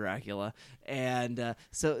not Dracula, and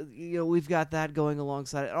so you know we've got that going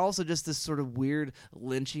alongside it. And also just this sort of weird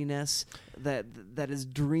lynchiness that is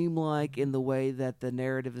dreamlike in the way that the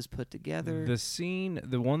narrative is put together. The scene,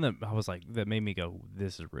 the one that I was like, that made me go,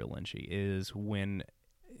 this is real Lynchy, is when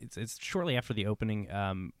it's shortly after the opening.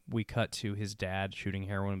 We cut to his dad shooting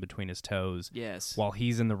heroin between his toes. Yes. While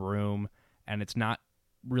he's in the room, and it's not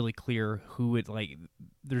really clear who it like.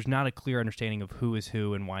 There's not a clear understanding of who is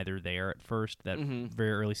who and why they're there at first. That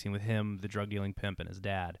very early scene with him, the drug dealing pimp, and his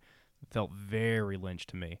dad felt very Lynch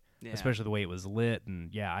to me. Yeah. Especially the way it was lit,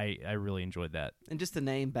 and yeah, I really enjoyed that. And just the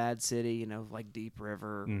name Bad City, you know, like Deep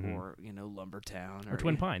River or, you know, Lumbertown. Or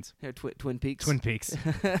Twin Pines. Yeah, Twin Peaks. Twin Peaks.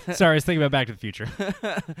 Sorry, I was thinking about Back to the Future.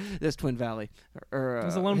 There's Twin Valley. Or It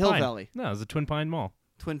was a Lone Hill Pine. Valley. No, it was a Twin Pine Mall.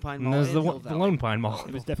 Twin Pine And Mall. that was and the Hill the Valley. Lone Pine Mall.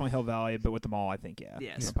 It was definitely Hill Valley, but with the mall, I think. Yeah.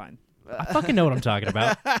 Yes. Lone Pine. I fucking know what I'm talking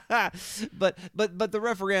about. but the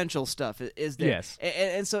referential stuff is there. Yes.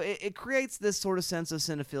 And so it creates this sort of sense of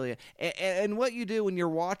cinephilia. And what you do when you're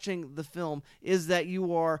watching the film is that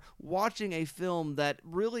you are watching a film that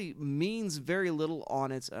really means very little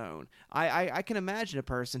on its own. I can imagine a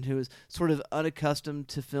person who is sort of unaccustomed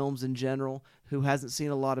to films in general, who hasn't seen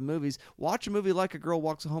a lot of movies, watch a movie like A Girl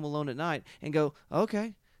Walks Home Alone at Night and go,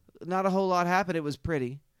 okay, not a whole lot happened. It was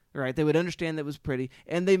pretty. Right, they would understand that it was pretty,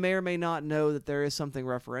 and they may or may not know that there is something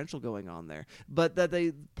referential going on there. But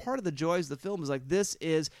that part of the joys of the film is like, this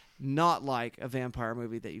is not like a vampire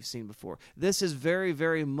movie that you've seen before. This is very,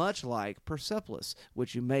 very much like Persepolis,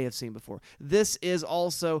 which you may have seen before. This is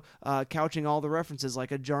also couching all the references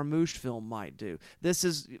like a Jarmusch film might do. This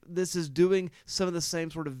is doing some of the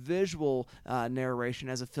same sort of visual narration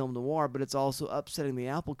as a film noir, but it's also upsetting the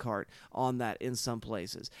apple cart on that in some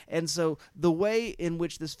places. And so the way in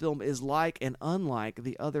which this film is like and unlike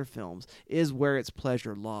the other films is where its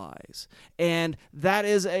pleasure lies. And that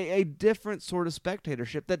is a different sort of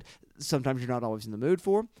spectatorship that sometimes you're not always in the mood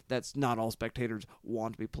for. That's not all spectators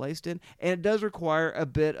want to be placed in. And it does require a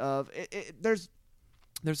bit of... There's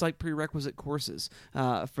like prerequisite courses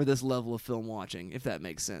for this level of film watching, if that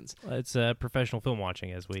makes sense. It's professional film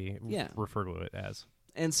watching, as we refer to it as.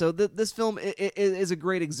 And so this film is a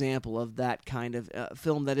great example of that kind of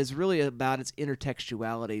film that is really about its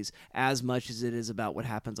intertextualities as much as it is about what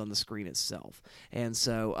happens on the screen itself. And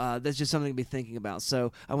so that's just something to be thinking about.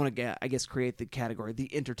 So I want to, I guess, create the category, the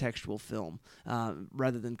intertextual film,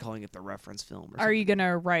 rather than calling it the reference film. Are you going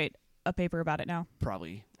to write a paper about it now?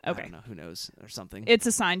 Probably. Okay. I don't know. Who knows? Or something. It's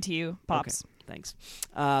assigned to you, Pops. Okay. Thanks.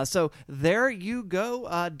 So there you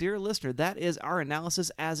go, dear listener. That is our analysis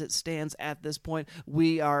as it stands at this point.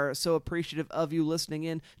 We are so appreciative of you listening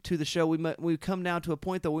in to the show. We come now to a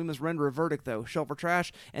point that we must render a verdict, though. Shelf or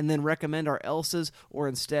trash, and then recommend our else's or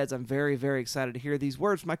insteads. I'm very, very excited to hear these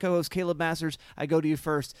words. My co-host, Caleb Masters, I go to you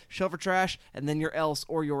first. Shelf or trash, and then your else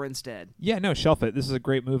or your instead. Yeah, no, shelf it. This is a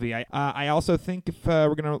great movie. I also think if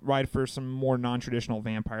we're going to ride for some more non-traditional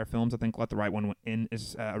vampire films, I think Let the Right One In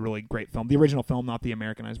is a really great film. The original film, not the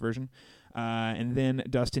Americanized version. And then,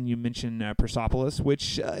 Dustin, you mentioned Persepolis,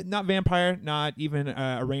 which not vampire, not even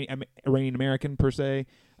Iranian American per se.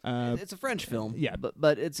 It's a French film, yeah,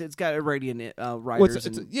 but it's got Iranian writers.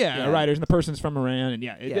 Writers, and the person's from Iran, and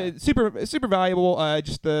it's super valuable.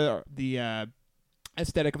 Just the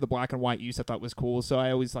aesthetic of the black and white use I thought was cool, so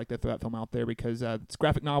I always like to throw that film out there because it's a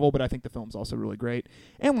graphic novel, but I think the film's also really great.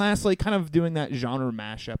 And lastly, kind of doing that genre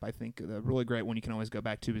mashup, I think the really great one you can always go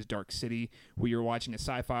back to is Dark City, where you're watching a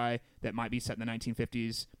sci-fi that might be set in the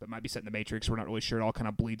 1950s, but might be set in the Matrix. We're not really sure. It all kind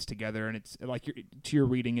of bleeds together, and it's like to your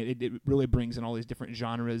reading, it really brings in all these different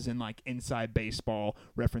genres and like inside baseball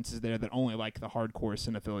references there that only like the hardcore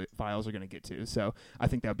cinephiles are going to get to. So I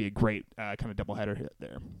think that would be a great kind of doubleheader hit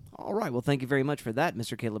there. All right, well, thank you very much for that, that,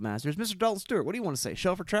 Mr. Caleb Masters. Mr. Dalton Stewart, what do you want to say?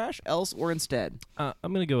 Shelf or trash, else or instead? I'm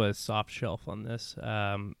going to go a soft shelf on this.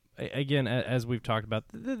 Again, as we've talked about,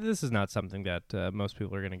 this is not something that most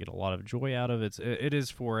people are going to get a lot of joy out of. It is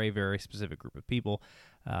for a very specific group of people.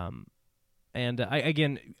 And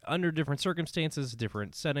again, under different circumstances,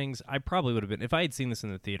 different settings, I probably would have been, if I had seen this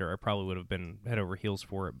in the theater, I probably would have been head over heels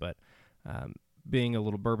for it. But being a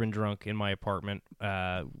little bourbon drunk in my apartment,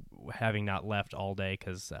 having not left all day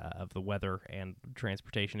because of the weather and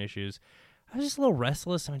transportation issues, I was just a little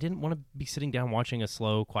restless, and I didn't want to be sitting down watching a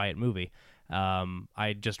slow, quiet movie.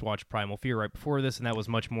 I just watched Primal Fear right before this, and that was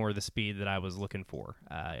much more the speed that I was looking for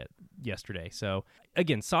yesterday. So,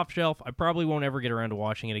 again, soft shelf. I probably won't ever get around to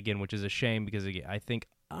watching it again, which is a shame because again, I think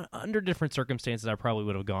under different circumstances I probably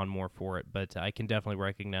would have gone more for it, but I can definitely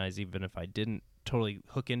recognize, even if I didn't totally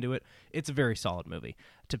hook into it, it's a very solid movie.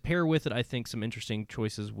 To pair with it, I think some interesting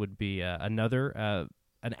choices would be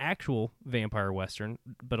an actual vampire western,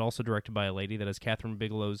 but also directed by a lady. That is Catherine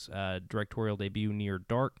Bigelow's directorial debut, Near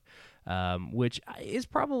Dark, which is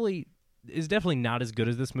definitely not as good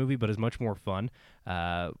as this movie, but is much more fun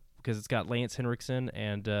because it's got Lance Henriksen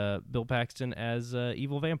and Bill Paxton as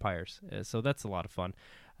evil vampires. So that's a lot of fun.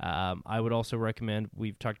 I would also recommend,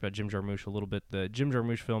 we've talked about Jim Jarmusch a little bit, the Jim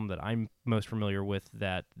Jarmusch film that I'm most familiar with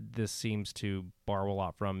that this seems to borrow a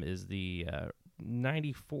lot from is the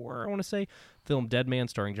 94, I want to say, film Dead Man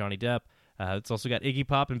starring Johnny Depp. It's also got Iggy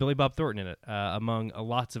Pop and Billy Bob Thornton in it, among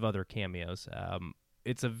lots of other cameos.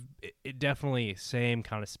 It definitely same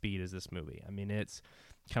kind of speed as this movie. I mean, it's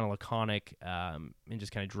kind of laconic and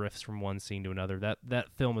just kind of drifts from one scene to another. That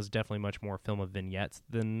film is definitely much more a film of vignettes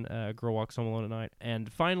than Girl Walks Home Alone at Night.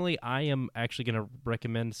 And finally, I am actually going to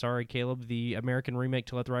recommend, sorry Caleb, the American remake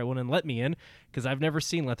to Let the Right One In, Let Me In, because I've never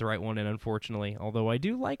seen Let the Right One In, unfortunately, although I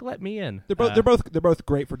do like Let Me In. They're both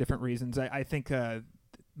great for different reasons. I think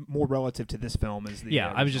more relative to this film is the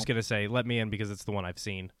I was just going to say Let Me In because it's the one I've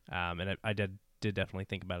seen, and I did definitely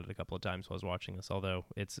think about it a couple of times while I was watching this, although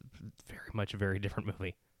it's very much a very different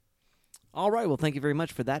movie. All right, well, thank you very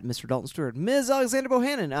much for that, Mr. Dalton Stewart. Ms. Alexander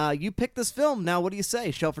Bohannon, you picked this film. Now, what do you say?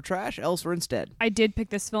 Shelf or trash, else or instead? I did pick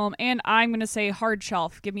this film, and I'm going to say hard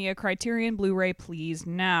shelf. Give me a Criterion Blu-ray, please,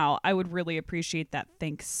 now. I would really appreciate that.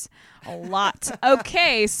 Thanks a lot.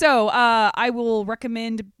 Okay, so I will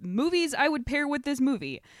recommend movies I would pair with this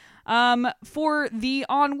movie. For the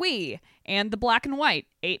Ennui and the Black and White,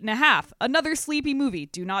 8.5. Another sleepy movie.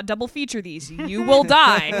 Do not double feature these. You will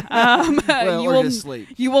die. Well, or just sleep.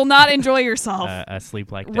 You will not enjoy yourself.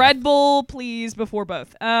 Sleep like death. Red Bull, please, before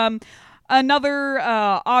both. Another,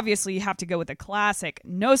 obviously, you have to go with a classic,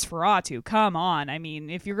 Nosferatu. Come on. I mean,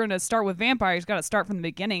 if you're going to start with vampires, you got to start from the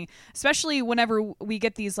beginning, especially whenever we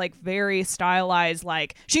get these, like, very stylized,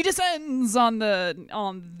 like, she descends on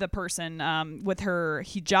the person with her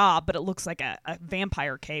hijab, but it looks like a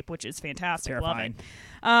vampire cape, which is fantastic. Terrifying.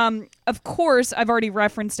 Love it. Of course, I've already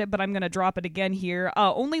referenced it, but I'm going to drop it again here.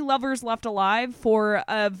 Only Lovers Left Alive, for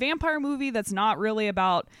a vampire movie that's not really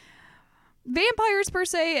about vampires per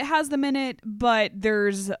se. It has them in it, but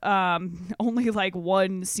there's only like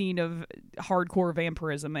one scene of hardcore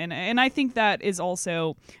vampirism, and I think that is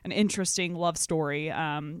also an interesting love story,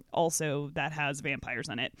 also that has vampires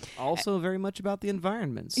in it. Also very much about the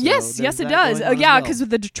environment. So yes, it does. Because with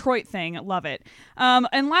the Detroit thing, love it.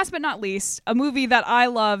 And last but not least, a movie that I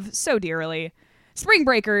love so dearly, Spring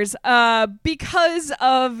Breakers, because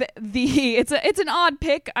of it's an odd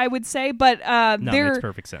pick, I would say, but no, it makes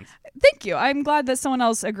perfect sense. Thank you. I'm glad that someone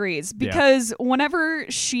else agrees, because whenever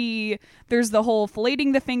there's the whole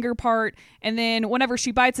filleting the finger part, and then whenever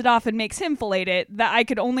she bites it off and makes him fillet it, that I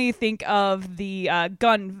could only think of the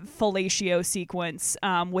gun fellatio sequence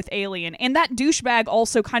with Alien, and that douchebag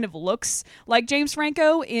also kind of looks like James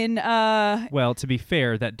Franco in. Well, to be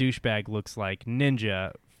fair, that douchebag looks like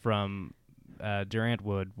Ninja from Durant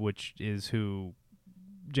Wood, which is who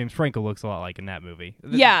James Franco looks a lot like in that movie.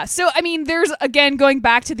 Yeah, so I mean, there's, again, going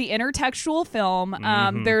back to the intertextual film,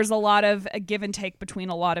 there's a lot of a give and take between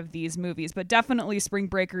a lot of these movies, but definitely Spring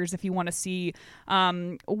Breakers if you want to see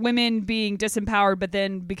women being disempowered but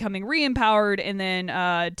then becoming re-empowered and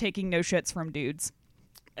then taking no shits from dudes.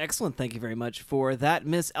 Excellent. Thank you very much for that,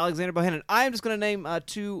 Miss Alexander Bohannon. I'm just going to name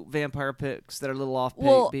two vampire picks that are a little off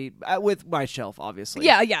beat with my shelf, obviously.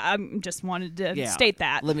 Yeah. I just wanted to state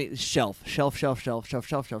that. Let me shelf. Absolutely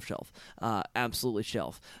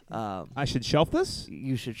shelf. I should shelf this?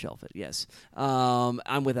 You should shelf it, yes.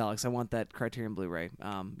 I'm with Alex. I want that Criterion Blu-ray.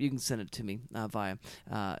 You can send it to me via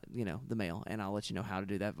the mail, and I'll let you know how to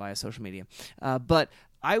do that via social media. But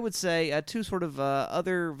I would say two sort of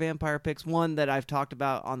other vampire picks. One that I've talked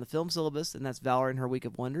about on the film syllabus, and that's Valor and Her Week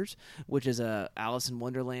of Wonders, which is a Alice in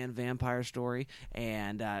Wonderland vampire story,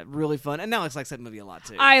 and really fun. And Alex likes that movie a lot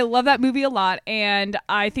too. I love that movie a lot, and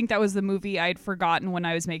I think that was the movie I'd forgotten when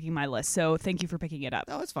I was making my list. So thank you for picking it up.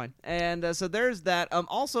 Oh, it's fine. And so there's that.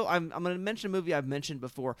 Also, I'm going to mention a movie I've mentioned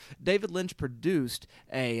before. David Lynch produced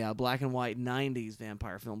a black and white 90s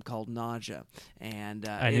vampire film called Nausea. And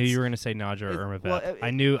I knew you were going to say Nausea or Irma Vep. well,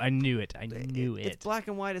 I knew it. It's black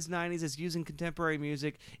and white. It's 90s. It's using contemporary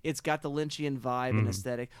music. It's got the Lynchian vibe and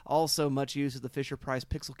aesthetic. Also, much use of the Fisher-Price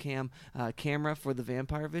Pixel Cam camera for the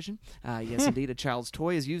vampire vision. Yes, indeed, a child's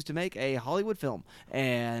toy is used to make a Hollywood film.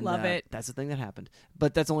 And Love it. That's the thing that happened.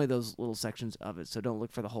 But that's only those little sections of it, so don't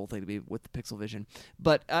look for the whole thing to be with the Pixel Vision.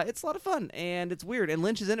 But it's a lot of fun, and it's weird. And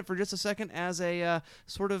Lynch is in it for just a second as a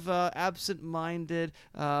sort of absent-minded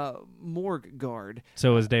morgue guard.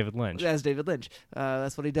 So is David Lynch. As David Lynch.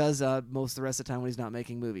 That's what he does most of the rest of the time when he's not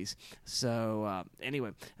making movies. So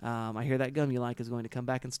anyway, I hear that gum you like is going to come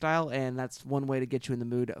back in style, and that's one way to get you in the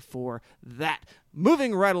mood for that.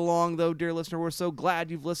 Moving right along, though, dear listener, we're so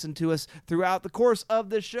glad you've listened to us throughout the course of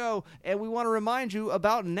this show, and we want to remind you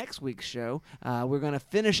about next week's show. We're going to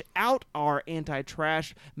finish out our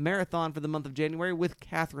anti-trash marathon for the month of January with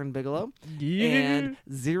Catherine Bigelow and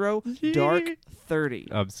Zero Dark 30.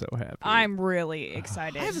 I'm so happy. I'm really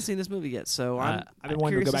excited. I haven't seen this movie yet, so I've I've been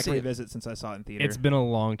wanting to go back and see it. revisit since I saw it in theater. It's been a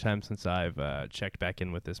long time since I've checked back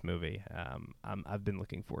in with this movie. I've been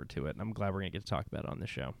looking forward to it, and I'm glad we're going to get to talk about it on the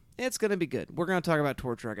show. It's going to be good. We're going to talk about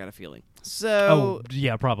torture, I got a feeling. Oh, So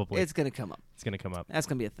yeah, probably. it's going to come up. It's going to come up. That's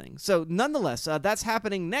going to be a thing. So, nonetheless, that's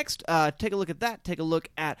happening next. Take a look at that. Take a look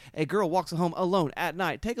at A Girl Walks Home Alone at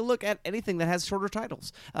Night. Take a look at anything that has shorter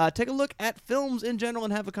titles. Take a look at films in general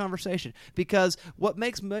and have a conversation. Because what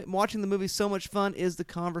makes watching the movie so much fun is the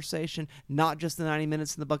conversation, not just the 90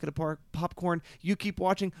 minutes in the bucket of popcorn. You keep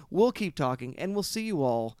watching, we'll keep talking, and we'll see you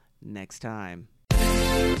all next time.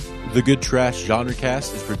 The Good Trash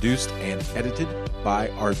Genrecast is produced and edited by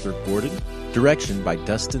Arthur Gordon. Direction by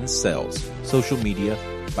Dustin Sells. Social media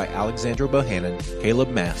by Alexandra Bohannon, Caleb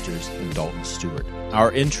Masters, and Dalton Stewart.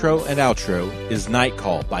 Our intro and outro is Night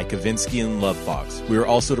Call by Kavinsky and Lovefox. We are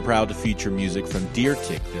also proud to feature music from Deer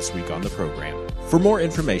Tick this week on the program. For more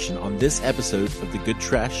information on this episode of the Good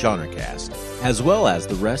Trash Genrecast, as well as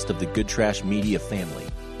the rest of the Good Trash Media family,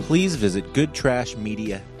 please visit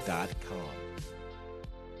goodtrashmedia.com.